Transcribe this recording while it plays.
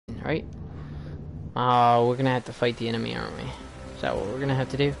right? Oh, we're gonna have to fight the enemy, aren't we? Is that what we're gonna have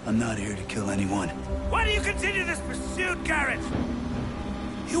to do? I'm not here to kill anyone. Why do you continue this pursuit, Garrett?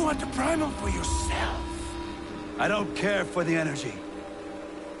 You want the primal for yourself. I don't care for the energy.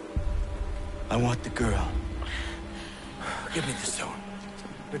 I want the girl. Give me the stone.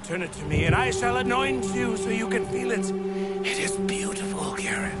 Return it to me, and I shall anoint you so you can feel it. It is beautiful,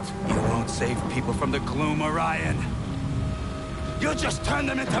 Garrett. You won't save people from the gloom, Orion. You'll just turn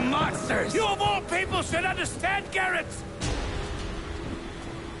them into monsters! You of all people should understand, Garrett!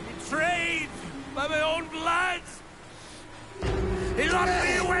 Betrayed by my own blood! He locked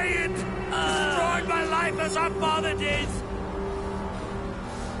me away and destroyed my life as our father did!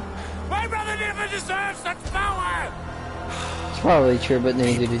 My brother never deserved such power! It's probably true, but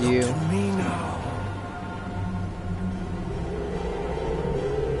neither did you. To me now.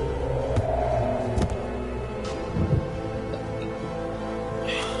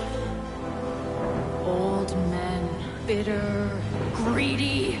 Old men, bitter,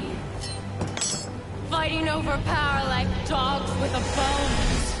 greedy, fighting over power like dogs with a bone.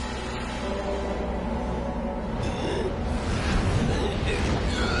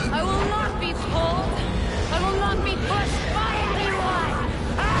 I will not be pulled. I will not be pushed by anyone.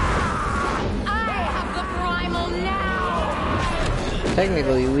 I have the primal now.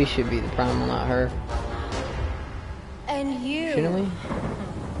 Technically, we should be the primal, not her. And you, Shouldn't we?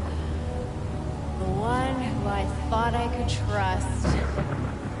 the one who I thought I could trust.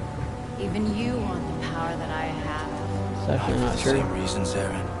 Even you want the power that I have. It's definitely For not the true. same reasons,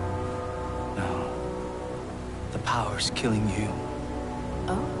 Aaron. No. The power's killing you.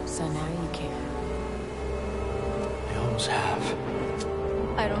 Oh, so now you care. I always have.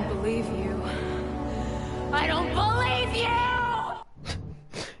 I don't believe you. I don't believe you!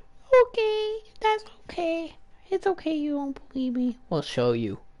 Okay, that's okay. It's okay you don't believe me. We'll show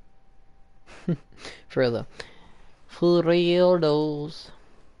you. For real though. For real those.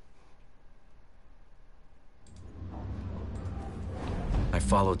 I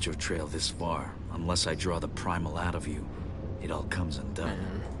followed your trail this far. Unless I draw the primal out of you, it all comes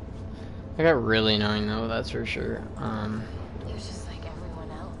undone. I got really annoying though, that's for sure. You're just like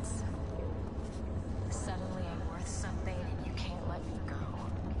everyone else. Suddenly I'm worth something and you can't let me go.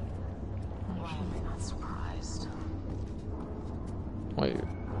 Why am I not surprised? Wait.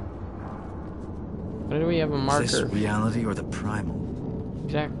 Why do we have a Is this marker? reality or the primal?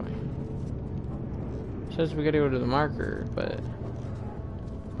 Exactly. It says we gotta go to the marker, but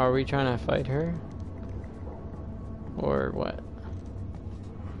are we trying to fight her? Or what?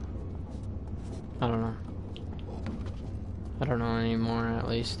 I don't know. I don't know anymore, at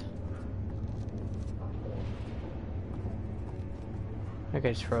least. That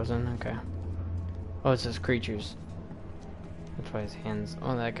guy's frozen, okay. Oh, it says creatures. That's why his hands...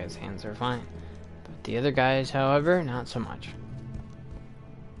 Oh, that guy's hands are fine. But the other guys, however, not so much.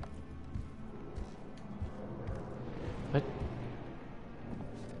 What?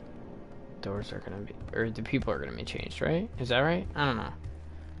 Doors are gonna be... Or the people are gonna be changed, right? Is that right? I don't know.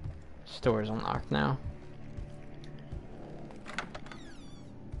 This door's unlocked now.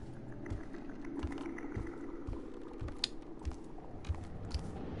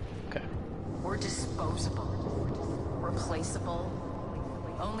 Okay. We're disposable, replaceable,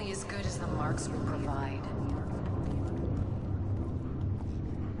 only as good as the marks we provide.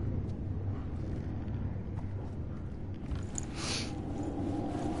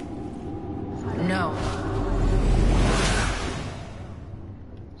 No. I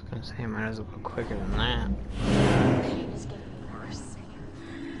was gonna say, I might as well go quicker than that. Pain is getting worse,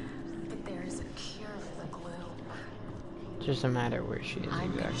 but there is a cure for the gloom. Just a matter where she is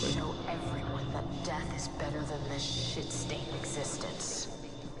I'm gonna exactly. show everyone that death is better than this shit-stained existence.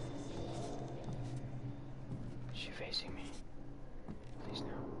 Is she facing me? Please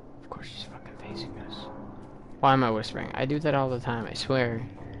no. Of course she's fucking facing us. Why am I whispering? I do that all the time, I swear.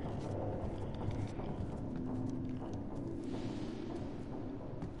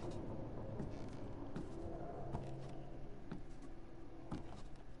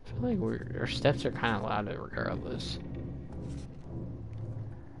 I feel like our steps are kind of loud regardless.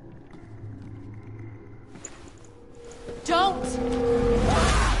 Don't! Said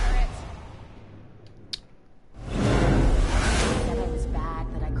I was bad,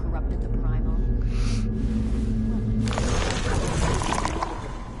 that I corrupted the primal.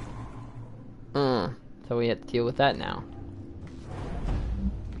 So we have to deal with that now.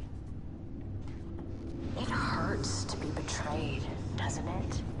 It hurts to be betrayed, doesn't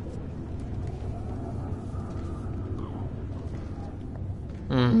it?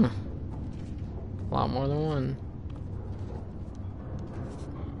 A lot more than one.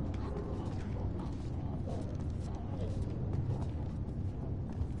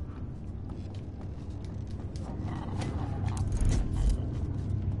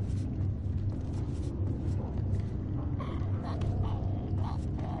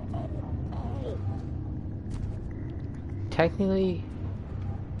 technically...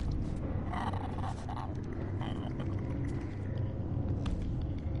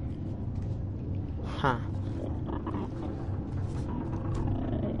 Huh.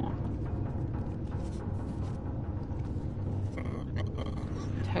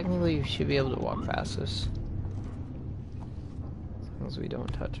 Technically, you should be able to walk past this. As long as we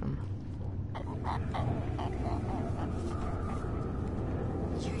don't touch them.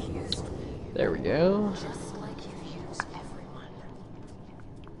 There we go. Just like you use everyone.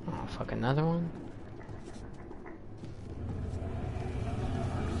 Oh, fuck, another one?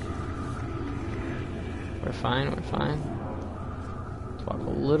 We're fine, we're fine. Let's walk a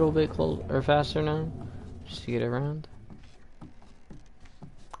little bit closer, or faster now, just to get around.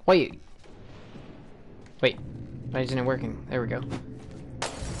 Wait! Wait, why isn't it working? There we go.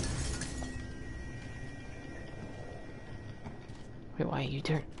 Wait, why you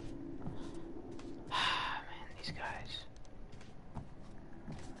turn? Man, these guys.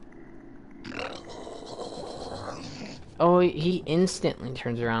 Oh, he instantly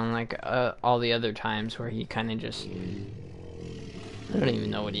turns around like all the other times where he kind of just... I don't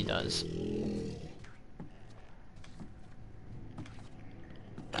even know what he does.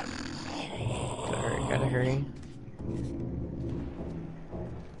 Gotta hurry.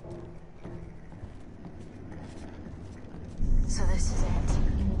 So this is it.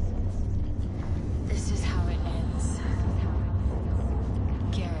 This is how it ends.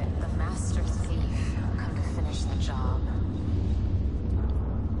 Garrett, the master thief, come to finish the job.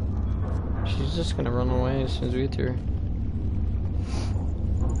 She's just gonna run away as soon as we get to her.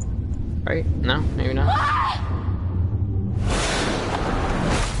 Right? No? Maybe not.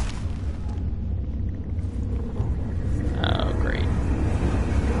 Oh, great.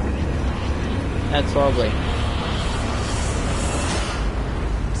 That's lovely.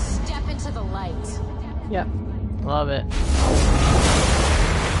 Step into the light. Yep. Love it.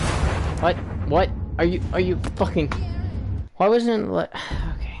 What? What? Are you fucking... Why wasn't it let...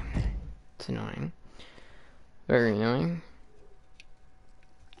 Okay. It's annoying. Very annoying.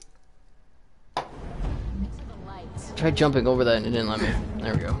 Tried jumping over that and it didn't let me.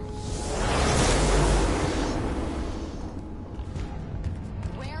 There we go.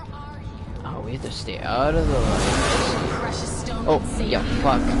 Where are you? Oh, we have to stay out of the light. Precious stone. Oh, yeah,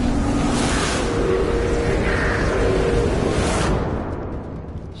 fuck.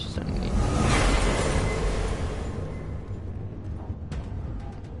 She's underneath.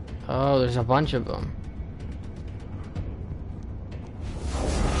 Oh, there's a bunch of them.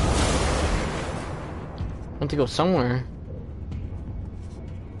 I want to go somewhere.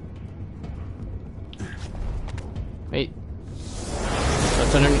 Wait.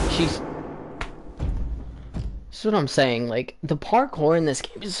 That's underneath. She's... This is what I'm saying. Like, the parkour in this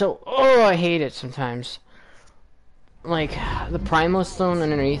game is so... Oh, I hate it sometimes. Like, the Primal Stone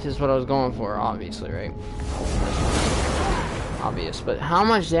underneath is what I was going for, obviously, right? Obvious. But how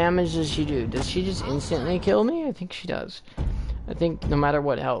much damage does she do? Does she just instantly kill me? I think she does. I think no matter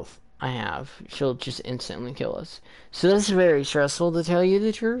what health I have, she'll just instantly kill us. So that's very stressful, to tell you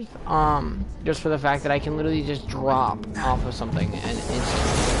the truth. Just for the fact that I can literally just drop off of something and instantly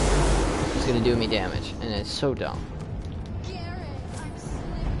it's gonna do me damage, and it's so dumb. Garrett, I'm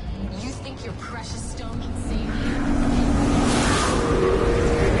slipping. You think your precious stone can save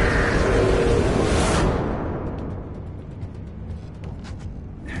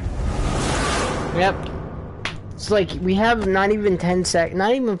you? Yep. It's like, we have not even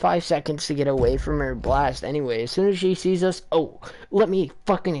 5 seconds to get away from her blast anyway. As soon as she sees us, oh, let me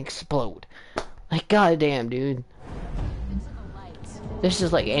fucking explode. Like, goddamn, dude. This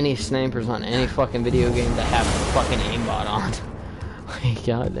is like any snipers on any fucking video game that have a fucking aimbot on. Like,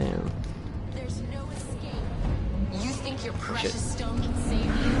 goddamn. There's no escape. You think your precious stone can save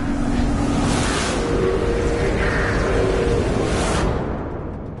you?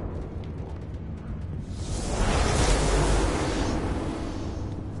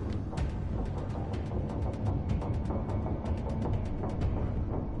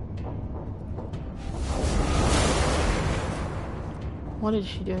 What is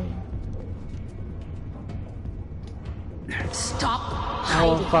she doing? Stop hiding.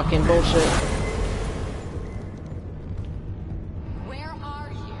 Oh, fucking bullshit. Where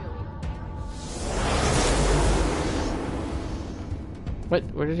are you? What?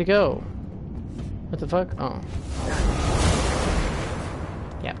 Where did it go? What the fuck? Oh.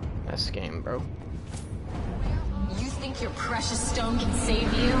 Yeah, that's the game, bro. You think your precious stone can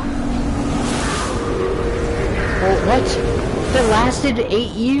save you? Oh, what? That lasted 8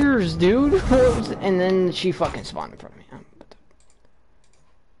 years, dude. And then she fucking spawned in front of me.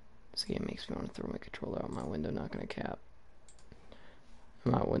 This game makes me want to throw my controller out my window, not gonna cap.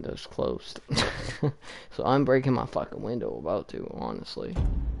 My window's closed. So I'm breaking my fucking window about to, honestly.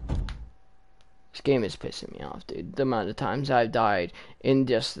 This game is pissing me off, dude. The amount of times I've died in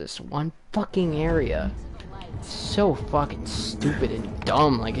just this one fucking area. It's so fucking stupid and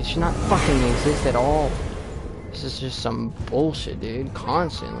dumb. Like, it should not fucking exist at all. This is just some bullshit, dude.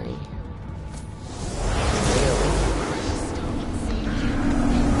 Constantly.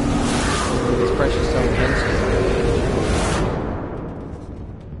 This precious stone can save me.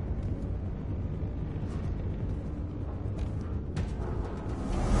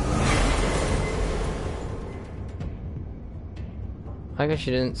 I guess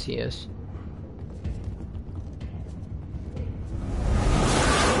she didn't see us.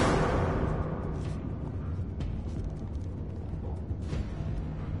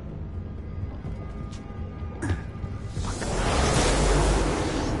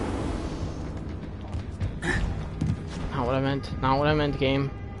 Not what I meant. Not what I meant,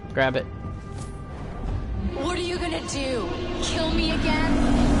 game. Grab it. What are you gonna do? Kill me again?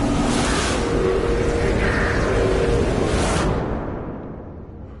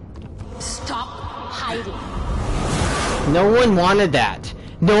 Stop hiding. No one wanted that.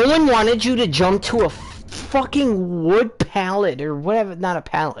 No one wanted you to jump to a fucking wood pallet or whatever. Not a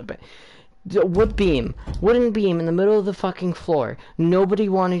pallet, but a wood beam. Wooden beam in the middle of the fucking floor. Nobody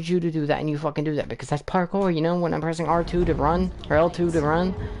wanted you to do that, and you fucking do that because that's parkour, you know, when I'm pressing R2 to run, or L2 to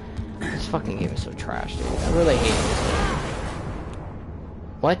run. This fucking game is so trash, dude. I really hate this game.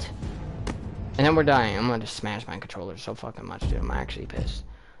 What? And then we're dying. I'm gonna smash my controller so fucking much, dude. I'm actually pissed.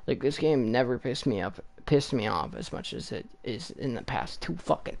 Like, this game never pissed me off as much as it is in the past 2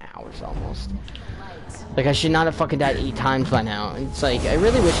 fucking hours almost. Like, I should not have fucking died 8 times by now. It's like, I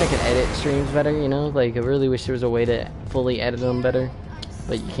really wish I could edit streams better, you know? Like, I really wish there was a way to fully edit them better.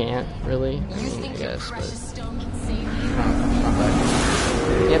 But you can't, really. I mean, I guess, but...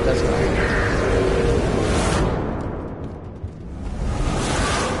 Yep, that's correct.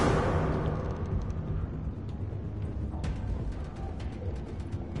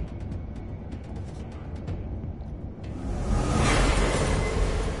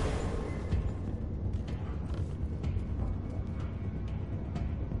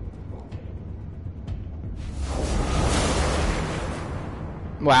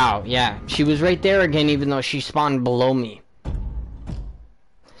 Wow, yeah. She was right there again, even though she spawned below me.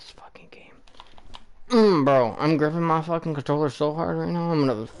 This fucking game. Bro, I'm gripping my fucking controller so hard right now. I'm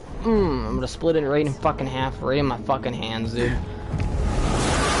gonna split it right in fucking half, right in my fucking hands, dude.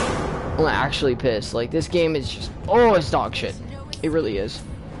 I'm actually pissed. Like, this game is just, oh, it's dog shit. It really is.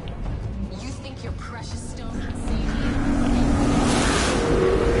 You think your precious stone can save you?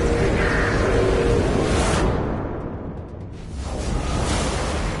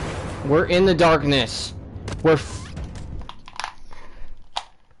 We're in the darkness.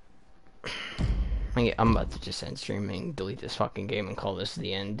 I'm about to just end streaming, delete this fucking game, and call this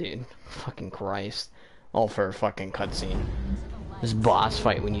the end, dude. Fucking Christ. All for a fucking cutscene. This boss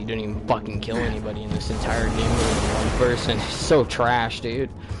fight when you don't even fucking kill anybody in this entire game with one person. It's so trash, dude.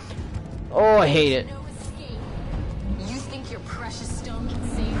 Oh, I hate it. No escape. You think your precious stone can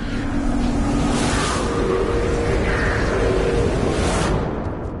save you?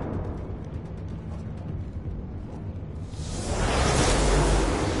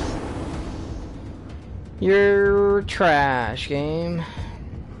 You're trash, game.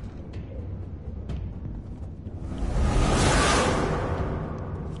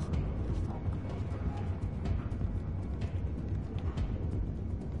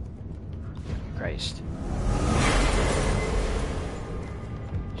 Christ.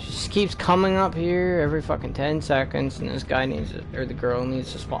 She just keeps coming up here every fucking 10 seconds, and this guy needs to, or the girl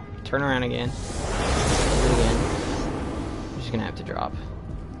needs to spawn. Turn around again. Do it again. I'm just gonna have to drop.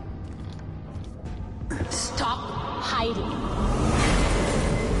 Stop hiding.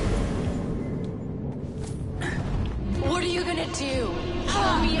 What are you gonna do?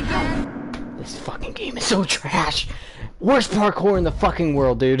 Kill me again? This fucking game is so trash. Worst parkour in the fucking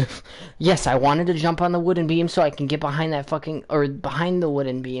world, dude. Yes, I wanted to jump on the wooden beam so I can get behind that fucking, or behind the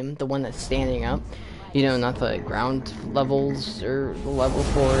wooden beam, the one that's standing up. You know, not the ground levels, or the level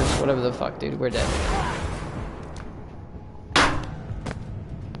floors, whatever the fuck, dude. We're dead.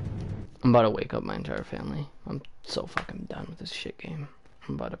 I'm about to wake up my entire family. I'm so fucking done with this shit game.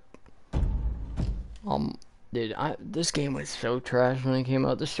 I'm about to... Dude, this game was so trash when it came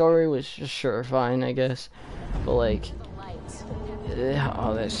out. The story was just sure fine, I guess. But like...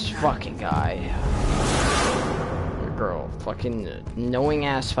 oh, this fucking guy. Your girl. Fucking knowing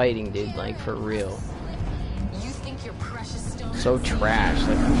ass fighting, dude. Like, for real. You think your precious stone So trash.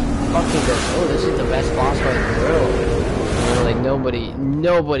 Like, who fucking goes, oh, this is the best boss fight in the world. know, like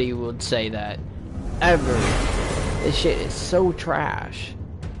nobody would say that ever. This shit is so trash.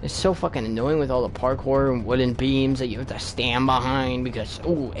 It's so fucking annoying with all the parkour and wooden beams that you have to stand behind because,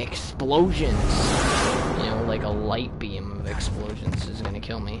 ooh, explosions. You know, like a light beam of explosions is gonna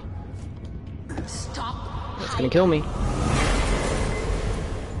kill me. Stop. It's gonna kill me.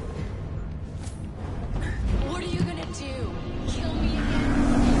 What are you gonna do? Kill me again?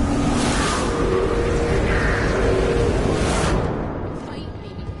 Fight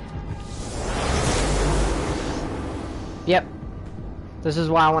me. Yep. This is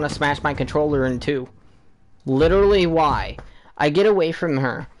why I want to smash my controller in two. Literally why. I get away from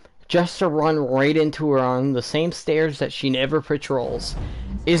her just to run right into her on the same stairs that she never patrols.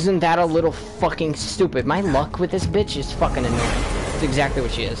 Isn't that a little fucking stupid? My luck with this bitch is fucking annoying. It's exactly what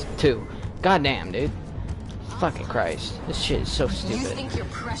she is, too. Goddamn, dude. Fucking Christ. This shit is so You stupid. think your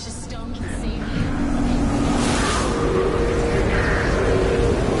precious stone can save you?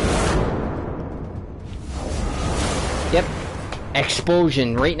 Yep.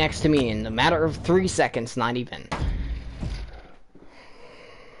 Explosion right next to me in a matter of 3 seconds, not even. I'm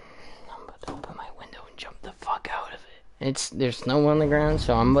about to open my window and jump the fuck out of it. There's snow on the ground,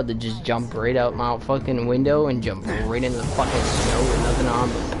 so I'm about to just jump right out my fucking window and jump right into the fucking snow with nothing on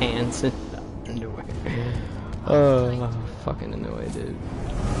but pants and underwear. Oh, fucking annoyed, dude. You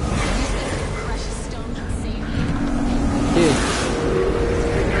think your precious stone can save you? Dude.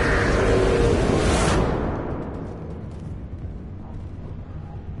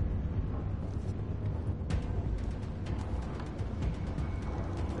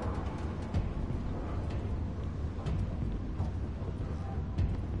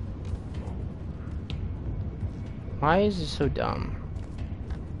 Why is this so dumb?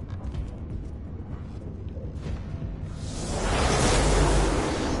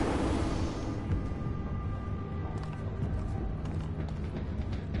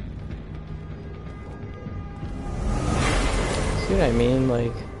 See what I mean? Like,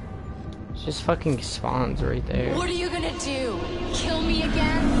 it just fucking spawns right there. What are you gonna do? Kill me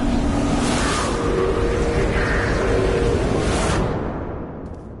again?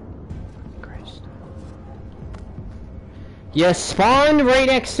 Christ. You spawn right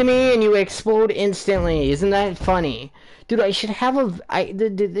next to me and you explode instantly. Isn't that funny? Dude, I should have a...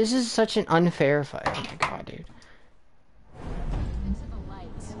 Dude, this is such an unfair fight. Oh my god, dude. Into the light.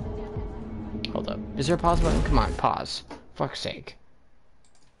 Hold up. Is there a pause button? Come on, pause. Fuck's sake.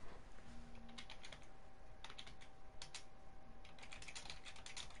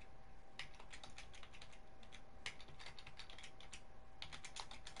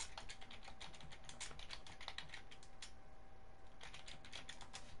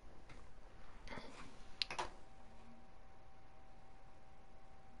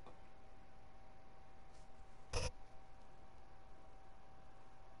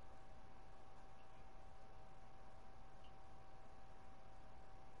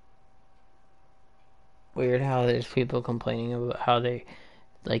 Weird how there's people complaining about how they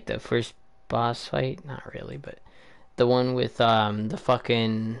like the first boss fight. Not really, but the one with the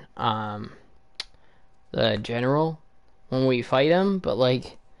fucking the general when we fight him. But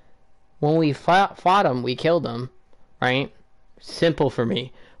like when we fought him, we killed him, right? Simple for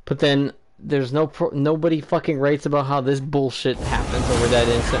me. But then there's nobody fucking writes about how this bullshit happens over that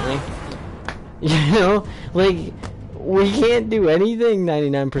instantly. You know, like we can't do anything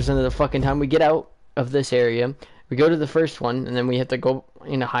 99% of the fucking time. We get out of this area, we go to the first one, and then we have to go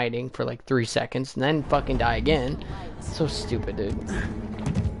into hiding for like 3 seconds, and then fucking die again. So stupid, dude.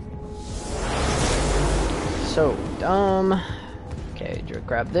 So dumb. Okay,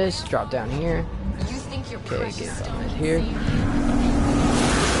 grab this, drop down here. You think your Okay, precious get stone on can here. save you?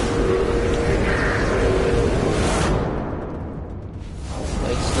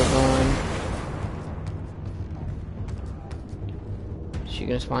 Light's still going. Is she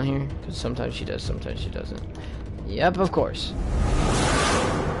gonna spawn here? Because sometimes she does, sometimes she doesn't. Yep, of course.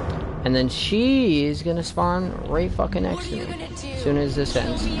 And then she is gonna spawn right fucking next to me. As soon as this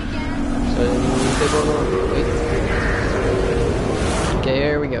ends. So, wait. Okay,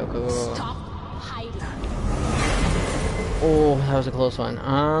 here we go. Go, go, go. Stop hiding. Oh, that was a close one.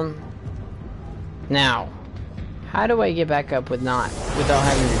 Now, how do I get back up without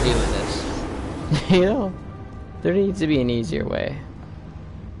having to deal with this? You know, there needs to be an easier way.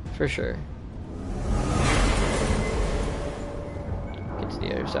 For sure. Get to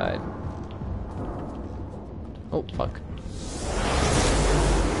the other side. Oh, fuck.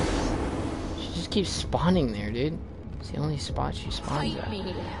 She just keeps spawning there, dude. It's the only spot she spawns Fight at.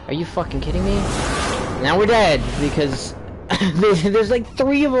 me. Are you fucking kidding me? Now we're dead, because There's like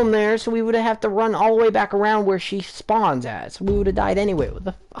 3 of them there, so we would have to run all the way back around where she spawns at. So we would have died anyway. What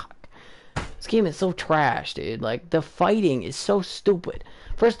the fuck? This game is so trash, dude. Like, the fighting is so stupid.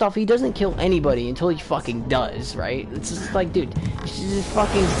 First off, he doesn't kill anybody until he fucking does, right? It's just like, dude, just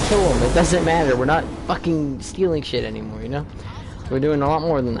fucking kill him. It doesn't matter. We're not fucking stealing shit anymore, you know? We're doing a lot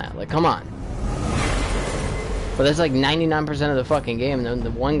more than that. Like, come on. But that's like 99% of the fucking game, and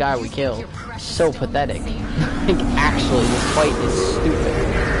the one guy we kill is so pathetic. Like, actually, this fight is stupid.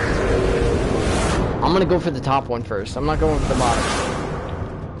 I'm gonna go for the top one first. I'm not going for the bottom.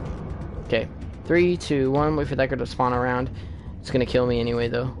 Okay. 3, 2, 1. Wait for that guy to spawn around. It's gonna kill me anyway,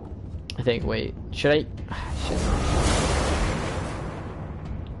 though. I think. Wait. Should I? Shit.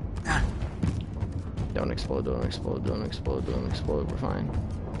 Don't explode, don't explode, don't explode, don't explode. We're fine.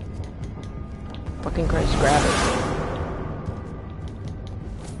 Fucking Christ, grab it.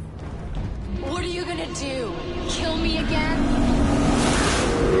 What are you gonna do? Kill me again?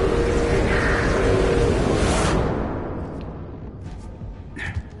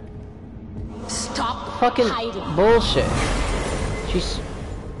 Stop Fucking hiding. bullshit. She's...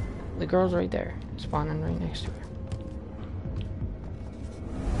 The girl's right there. Spawning right next to her.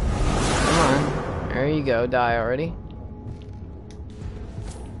 Come on. There you go. Die already.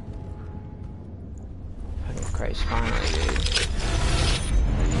 Fucking Christ, finally, dude.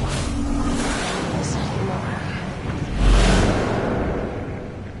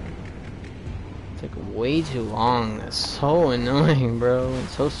 It's like way too long. That's so annoying, bro.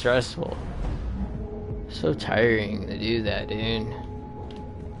 It's so stressful. So tiring to do that, dude.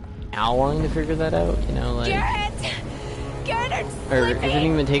 How long to figure that out? You know, like... Garrett, Or it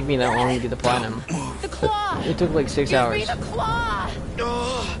didn't even take me that long to get the platinum. the claw. It took like 6 hours. Give me the claw.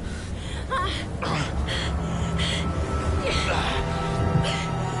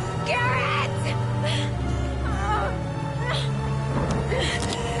 Garrett!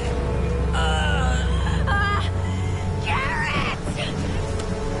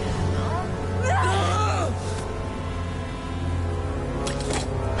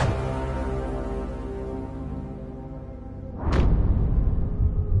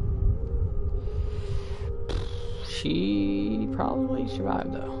 She probably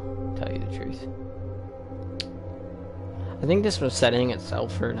survived, though, to tell you the truth. I think this was setting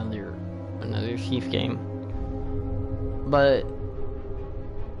itself for another Thief game. But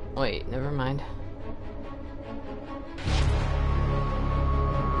wait, never mind.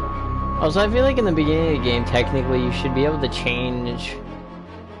 Also, I feel like in the beginning of the game, technically, you should be able to change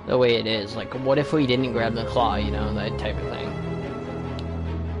the way it is. Like, what if we didn't grab the claw, you know, that type of thing.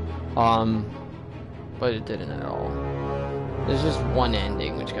 But it didn't at all. There's just one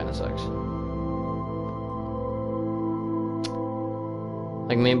ending, which kind of sucks.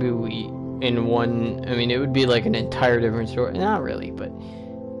 Like, maybe we, in one, I mean, it would be like an entire different story. Not really, but,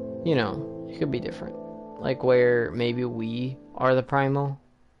 you know, it could be different. Like, where maybe we are the primal.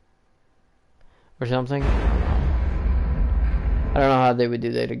 Or something. I don't know how they would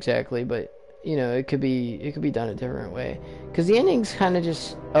do that exactly, but, you know, it could be done a different way. Because the ending's kind of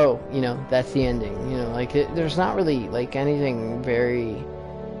just, oh, you know, that's the ending. You know, like, there's not really, like, anything very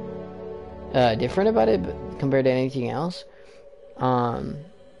different about it but compared to anything else.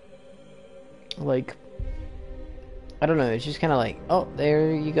 Like, I don't know, it's just kind of like, oh,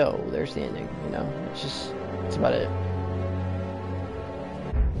 there you go, there's the ending, you know? It's about it.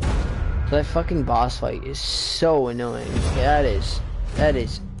 So that fucking boss fight is so annoying. That is,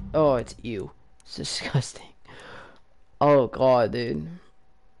 oh, it's ew. It's disgusting. Oh god, dude.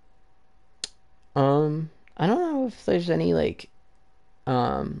 I don't know if there's any like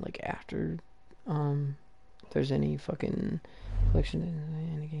after, if there's any fucking collection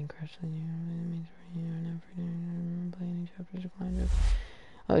in the game crash. Play any chapters of Clan Jobs.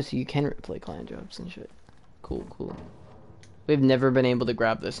 Oh, so you can replay Clan Jobs and shit. Cool, cool. We've never been able to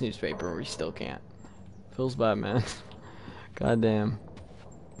grab this newspaper, and we still can't. Feels bad, man. Goddamn.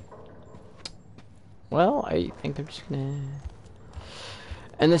 Well, I think I'm just gonna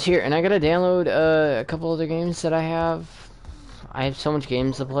end this here, and I gotta download a couple other games that I have. I have so much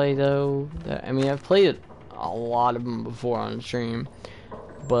games to play, though. That, I mean, I've played a lot of them before on stream,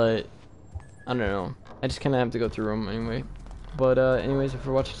 but I don't know. I just kind of have to go through them anyway. But anyways, if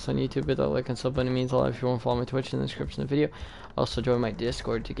you're watching this on YouTube, hit that like and sub button. It means a lot. If you want to follow my Twitch in the description of the video, also join my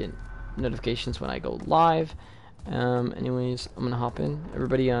Discord to get notifications when I go live. Anyways, I'm gonna hop in.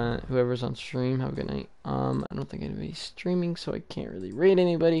 Everybody, whoever's on stream, have a good night. I don't think anybody's streaming, so I can't really rate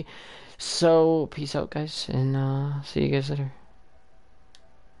anybody. So peace out, guys, and see you guys later.